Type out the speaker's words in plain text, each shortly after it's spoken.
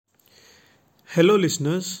Hello,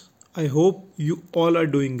 listeners. I hope you all are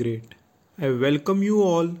doing great. I welcome you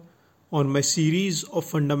all on my series of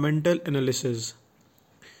fundamental analysis.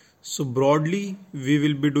 So, broadly, we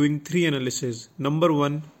will be doing three analyses. Number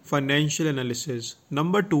one, financial analysis.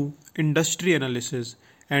 Number two, industry analysis.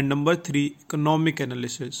 And number three, economic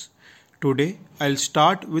analysis. Today, I'll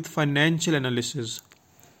start with financial analysis.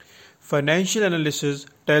 Financial analysis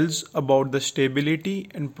tells about the stability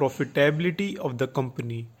and profitability of the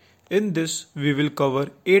company. In this, we will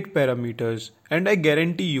cover 8 parameters, and I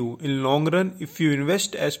guarantee you, in long run, if you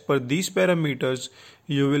invest as per these parameters,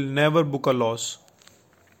 you will never book a loss.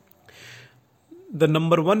 The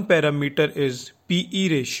number one parameter is PE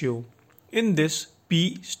ratio. In this,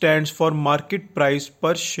 P stands for market price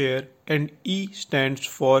per share and E stands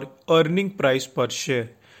for earning price per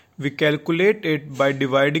share. We calculate it by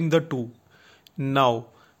dividing the two. Now,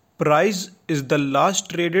 price is the last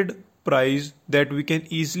traded price that we can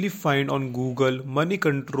easily find on Google, Money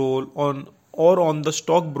Control or on the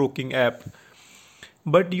stockbroking app.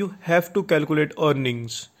 But you have to calculate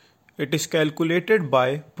earnings. It is calculated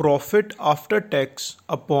by profit after tax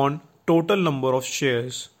upon total number of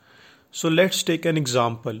shares. So let's take an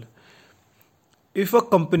example. If a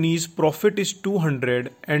company's profit is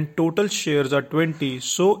 200 and total shares are 20,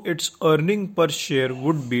 so its earning per share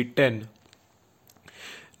would be 10.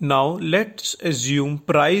 Now let's assume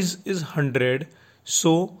price is 100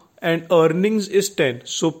 and earnings is 10.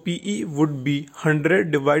 So PE would be 100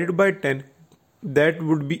 divided by 10, that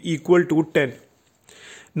would be equal to 10.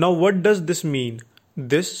 Now what does this mean?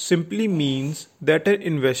 This simply means that an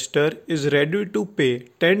investor is ready to pay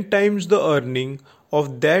 10 times the earning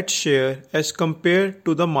of that share as compared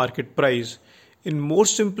to the market price. In more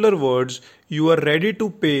simpler words, you are ready to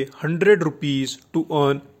pay 100 rupees to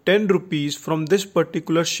earn 10 rupees from this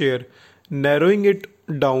particular share. Narrowing it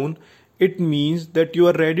down, it means that you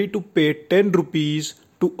are ready to pay 10 rupees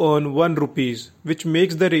to earn 1 rupees, which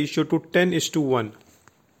makes the ratio to 10:1.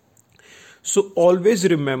 So always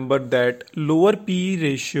remember that lower PE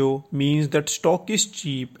ratio means that stock is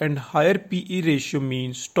cheap and higher PE ratio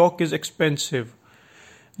means stock is expensive.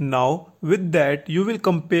 Now with that you will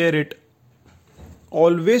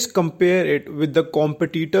always compare it with the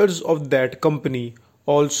competitors of that company.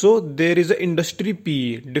 Also, there is an industry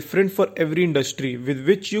PE different for every industry with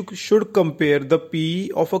which you should compare the PE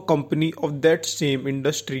of a company of that same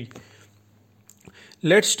industry.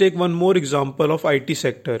 Let's take one more example of IT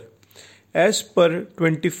sector. As per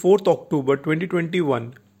 24th October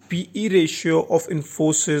 2021, PE ratio of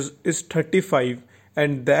Infosys is 35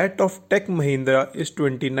 and that of Tech Mahindra is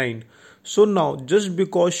 29. So now just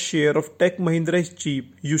because share of Tech Mahindra is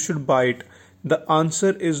cheap, you should buy it. The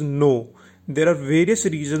answer is no. There are various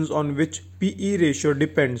reasons on which PE ratio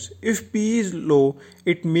depends. If PE is low,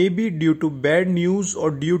 it may be due to bad news or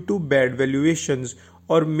due to bad valuations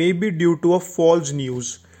or maybe due to a false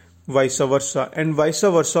news, vice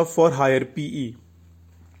versa for higher PE.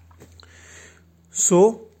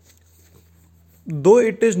 So, though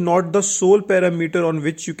it is not the sole parameter on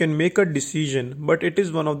which you can make a decision, but it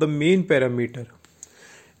is one of the main parameter.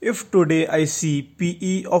 If today I see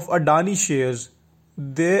PE of Adani shares,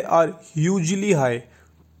 they are hugely high,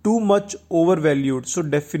 too much overvalued, so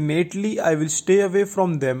definitely I will stay away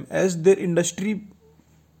from them as their industry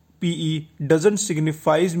PE doesn't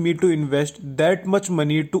signifies me to invest that much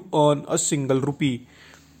money to earn a single rupee.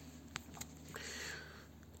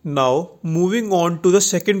 Now moving on to the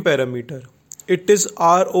second parameter. It is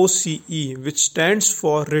ROCE, which stands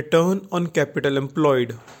for Return on Capital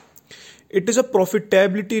Employed. It is a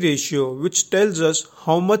profitability ratio which tells us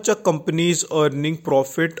how much a company is earning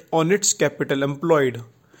profit on its capital employed.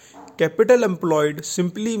 Capital employed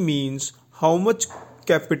simply means how much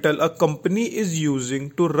capital a company is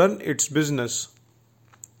using to run its business.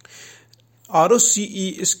 ROCE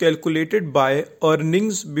is calculated by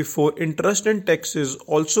earnings before interest and taxes,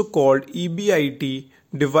 also called EBIT,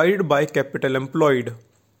 divided by capital employed.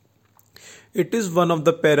 It is one of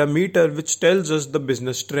the parameters which tells us the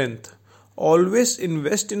business strength. Always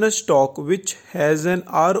invest in a stock which has an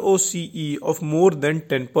ROCE of more than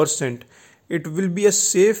 10%. It will be a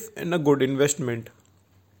safe and a good investment.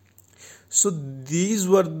 So these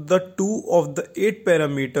were the two of the 8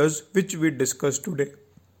 parameters which we discussed today.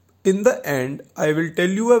 In the end, I will tell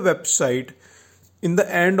you a website. In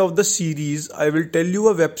the end of the series, I will tell you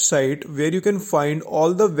a website where you can find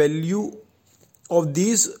all the value of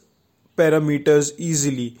these parameters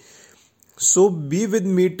easily. So be with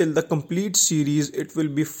me till the complete series. It will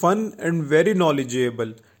be fun and very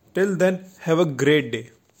knowledgeable. Till then, have a great day.